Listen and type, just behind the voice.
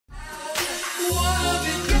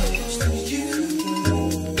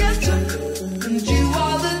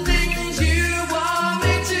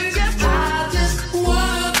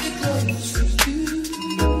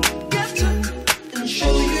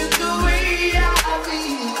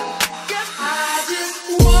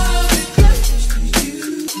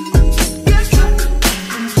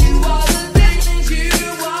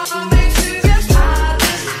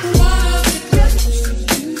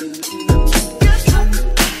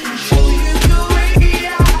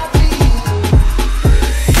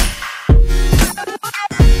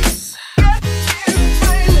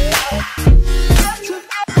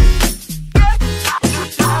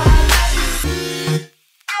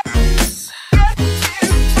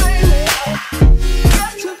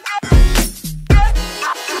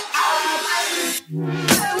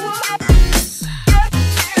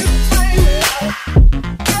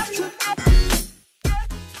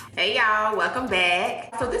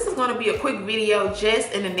this is going to be a quick video,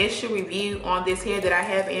 just an initial review on this hair that I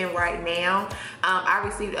have in right now. I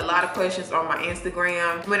received a lot of questions on my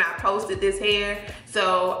Instagram when I posted this hair,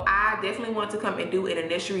 so I definitely want to come and do an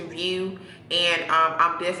initial review, and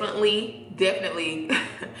I'm definitely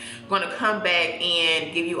going to come back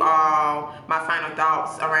and give you all my final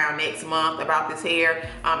thoughts around next month about this hair.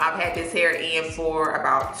 I've had this hair in for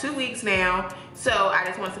about 2 weeks now, so I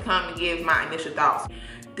just want to come and give my initial thoughts.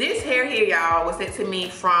 This hair here, y'all, was sent to me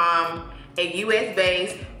from a US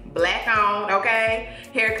based, black owned, okay,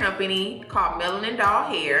 hair company called Melanin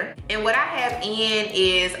Hair. And what I have in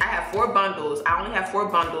is, I have 4 bundles. I only have 4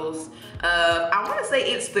 bundles. I want to say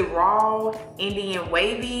it's the raw Indian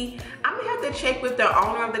Wavy. I'm gonna have to check with the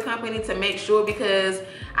owner of the company to make sure, because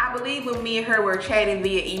I believe when me and her were chatting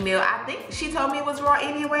via email, I think she told me it was raw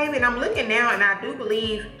Indian Wavy, and I'm looking now and I do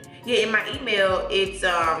believe, yeah, in my email it's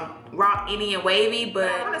raw Indian Wavy, but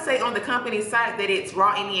I want to say on the company site that it's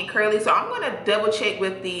raw Indian curly, so I'm going to double check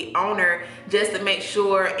with the owner just to make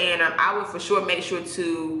sure, and I will for sure make sure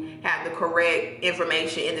to have the correct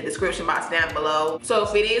information in the description box down below. So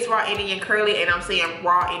if it is raw Indian curly and I'm saying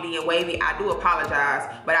raw Indian Wavy, I do apologize,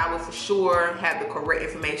 but I will for sure have the correct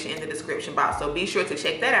information in the description box, so be sure to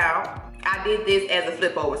check that out. I did this as a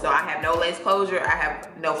flip over, so I have no lace closure, I have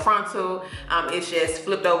no frontal, it's just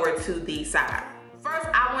flipped over to the side. First,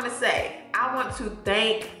 I want to say, I want to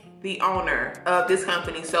thank the owner of this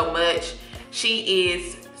company so much. She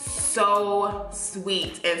is so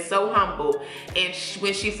sweet and so humble. And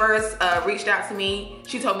when she first reached out to me,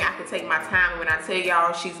 she told me I could take my time. And when I tell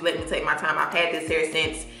y'all, she's let me take my time. I've had this hair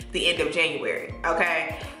since the end of January,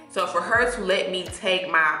 okay? So for her to let me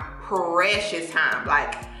take my precious time,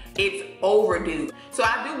 like, it's overdue. So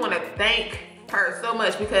I do want to thank her so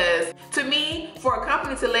much, because to me, for a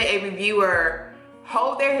company to let a reviewer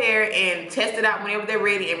hold their hair and test it out whenever they're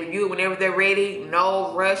ready and review it whenever they're ready,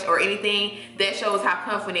 no rush or anything, that shows how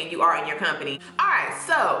confident you are in your company. All right,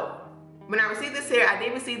 so when I received this hair, I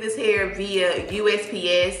did receive this hair via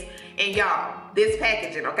USPS, and y'all, this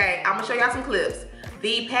packaging, okay, I'm gonna show y'all some clips.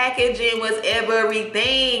 The packaging was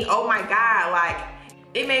everything. Oh my God, like,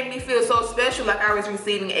 it made me feel so special, like I was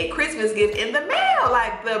receiving a Christmas gift in the mail.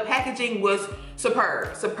 Like, the packaging was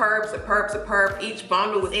superb, superb, superb, superb. Each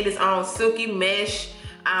bundle was in its own silky mesh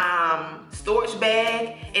storage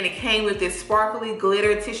bag, and it came with this sparkly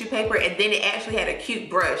glitter tissue paper, and then it actually had a cute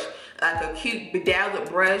brush, like a cute bedazzled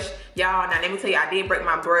brush. Y'all, now let me tell you, I did break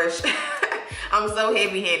my brush. I'm so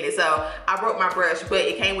heavy-handed, so I broke my brush, but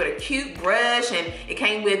it came with a cute brush, and it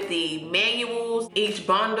came with the manuals. Each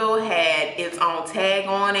bundle had its own tag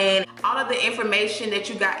on it. All of the information that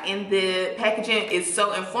you got in the packaging is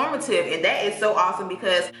so informative, and that is so awesome,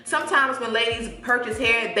 because sometimes when ladies purchase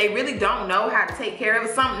hair, they really don't know how to take care of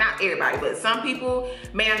it. Not everybody, but some people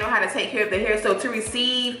may not know how to take care of their hair. So to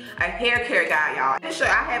receive a hair care guide, y'all, let me show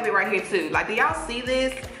you, I have it right here too. Like, do y'all see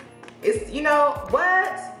this? It's, you know,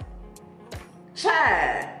 what?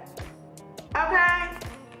 Chad, okay?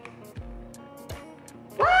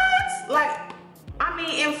 What? Like, I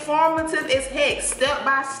mean, informative as heck. Step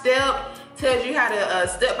by step, tells you how to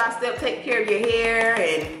step by step take care of your hair,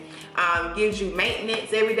 and gives you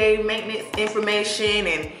maintenance, everyday maintenance information,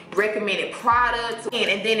 and recommended products.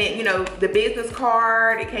 And then it, you know, the business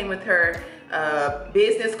card. It came with her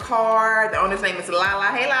business card. The owner's name is Lala.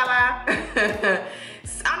 Hey, Lala.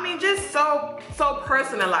 I mean, just so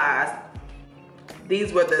personalized.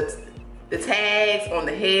 These were the tags on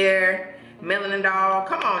the hair. Melanin Doll.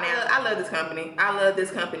 Come on now. I love this company. I love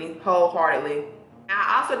this company wholeheartedly. Now,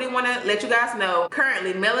 I also did want to let you guys know,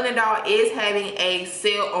 currently Melanin Doll is having a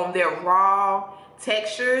sale on their raw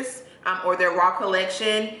textures, or their raw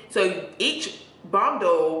collection. So each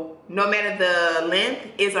bundle, no matter the length,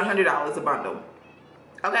 is $100 a bundle.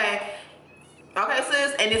 Okay. Okay,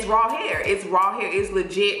 sis, and it's raw hair. It's raw hair. It's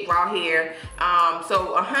legit raw hair.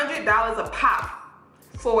 So $100 a pop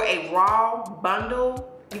for a raw bundle.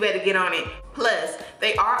 You better get on it. Plus,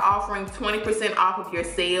 they are offering 20% off of your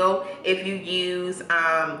sale if you use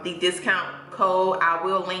the discount code. I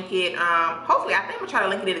will link it. Hopefully, I think I'm gonna try to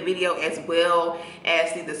link it in the video as well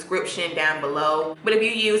as the description down below. But if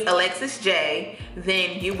you use AlexisJ,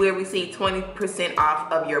 then you will receive 20%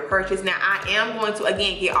 off of your purchase. Now, I am going to,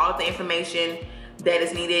 again, get all of the information that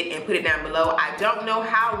is needed and put it down below. I don't know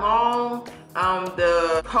how long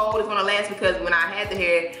the code is gonna last, because when I had the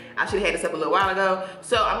hair, I should have had this up a little while ago.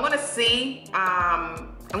 So I'm gonna see,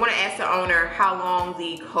 I'm gonna ask the owner how long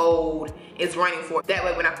the code is running for. That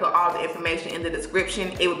way when I put all the information in the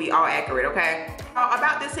description, it would be all accurate, okay?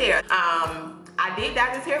 About this hair, I did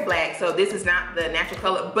dye this hair black, so this is not the natural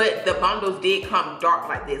color, but the bundles did come dark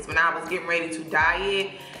like this. When I was getting ready to dye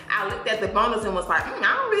it, I looked at the bundles and was like, I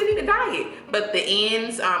don't really need to dye it. But the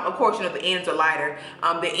ends, of course, you know, the ends are lighter.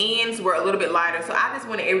 The ends were a little bit lighter, so I just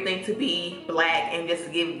wanted everything to be black and just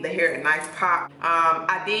to give the hair a nice pop.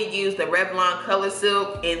 I did use the Revlon Color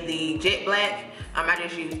Silk in the jet black. I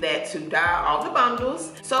just used that to dye all the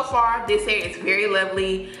bundles. So far, this hair is very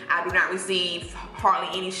lovely. I do not receive hardly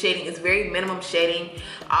any shedding. It's very minimum shedding.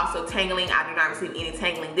 Also tangling, I do not receive any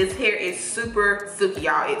tangling. This hair is super silky,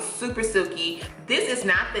 y'all. It's super silky. This is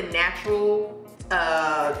not the natural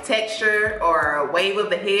texture or wave of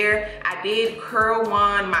the hair. I did curl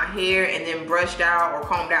one my hair and then brushed out or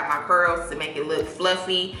combed out my curls to make it look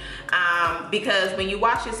fluffy, because when you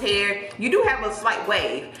wash this hair, you do have a slight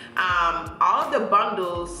wave. All of the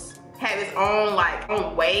bundles have its own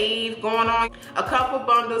wave going on. A couple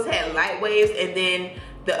bundles had light waves and then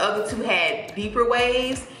the other two had deeper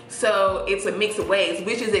waves. So it's a mix of waves,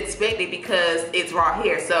 which is expected because it's raw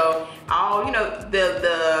hair. So all, you know,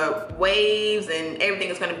 the waves and everything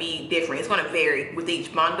is gonna be different. It's gonna vary with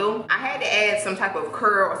each bundle. I had to add some type of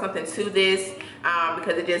curl or something to this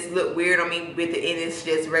because it just looked weird on me with it in its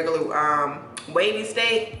just regular wavy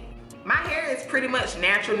state. My hair is pretty much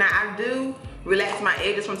natural. Now I do relax my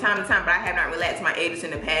edges from time to time, but I have not relaxed my edges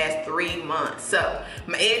in the past 3 months. So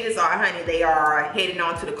my edges are, honey, they are heading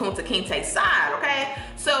on to the Kunta Kinte side, okay?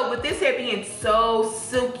 So with this hair being so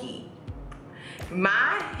silky,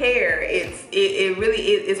 my hair, it really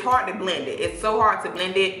is hard to blend it. It's so hard to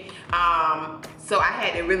blend it. So I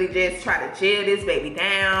had to really just try to gel this baby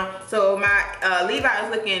down. So my Levi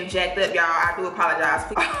is looking jacked up, y'all. I do apologize.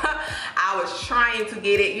 I was trying to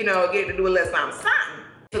get it, you know, get it to do a little something.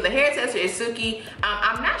 So the hair texture is silky.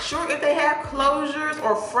 I'm not sure if they have closures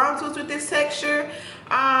or frontals with this texture.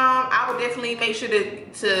 I would definitely make sure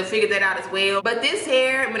to figure that out as well. But this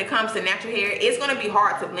hair, when it comes to natural hair, it's gonna be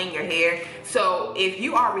hard to blend your hair. So if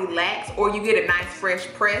you are relaxed or you get a nice fresh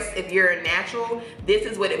press, if you're a natural, this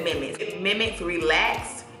is what it mimics. It mimics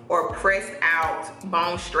relaxed or pressed out,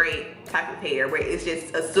 bone straight type of hair where it's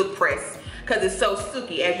just a silk press because it's so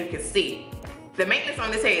silky, as you can see. The maintenance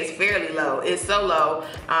on this hair is fairly low. It's so low.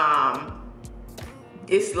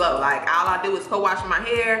 It's low. Like, all I do is co-wash my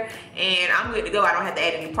hair and I'm good to go. I don't have to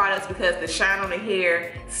add any products because the shine on the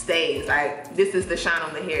hair stays. Like, this is the shine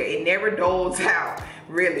on the hair. It never dulls out,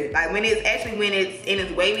 really. Like, when it's in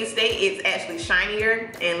its wavy state, it's actually shinier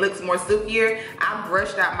and looks more silkier. I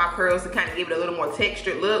brushed out my curls to kind of give it a little more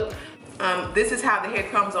textured look. This is how the hair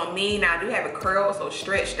comes on me. Now I do have a curl, so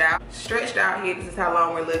stretched out. Stretched out here, this is how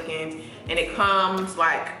long we're looking. And it comes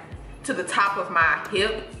like to the top of my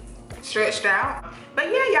hip, stretched out. But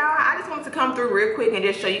yeah, y'all, I just wanted to come through real quick and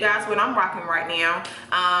just show you guys what I'm rocking right now.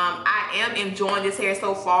 I am enjoying this hair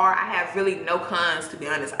so far. I have really no cons, to be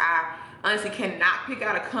honest. I honestly cannot pick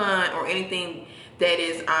out a con or anything that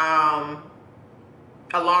is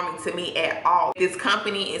alarming to me at all. This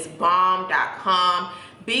company is bomb.com.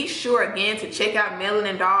 Be sure again to check out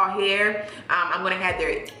Melanin Doll Hair. I'm gonna have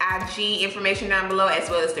their IG information down below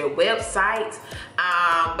as well as their website.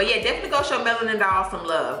 But yeah, definitely go show Melanin Doll some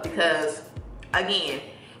love because, again,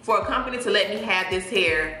 for a company to let me have this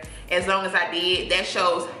hair as long as I did, that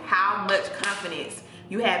shows how much confidence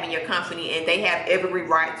you have in your company, and they have every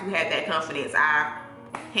right to have that confidence. I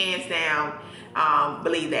hands down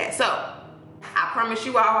believe that. So I promise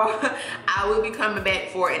you all, I will be coming back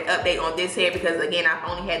for an update on this hair because, again, I've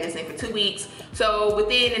only had this in for 2 weeks. So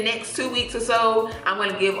within the next 2 weeks or so, I'm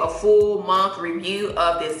going to give a full month review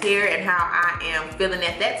of this hair and how I am feeling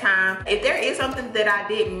at that time. If there is something that I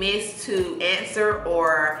did miss to answer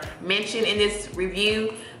or mention in this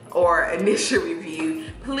review or initial review,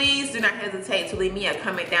 please do not hesitate to leave me a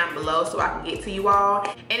comment down below so I can get to you all.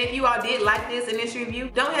 And if you all did like this initial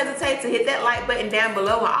review, don't hesitate to hit that like button down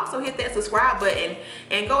below and also hit that subscribe button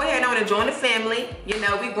and go ahead on and join the family. You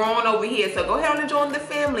know, we growing over here, so go ahead on and join the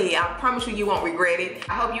family. I promise you, you won't regret it.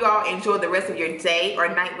 I hope you all enjoy the rest of your day or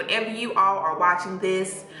night whenever you all are watching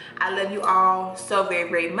this. I love you all so very,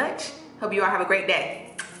 very much. Hope you all have a great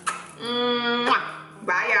day.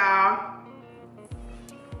 Bye, y'all.